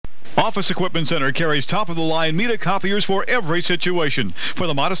Office Equipment Center carries top-of-the-line Mita copiers for every situation. For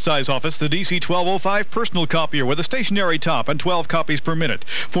the modest size office, the DC-1205 personal copier with a stationary top and 12 copies per minute.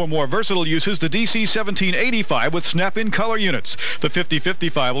 For more versatile uses, the DC-1785 with snap-in color units. The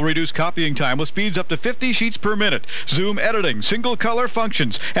 5055 will reduce copying time with speeds up to 50 sheets per minute, zoom editing, single color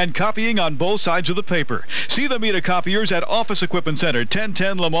functions, and copying on both sides of the paper. See the Mita copiers at Office Equipment Center,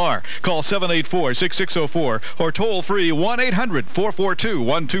 1010 Lamar. Call 784-6604 or toll free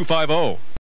 1-800-442-1250.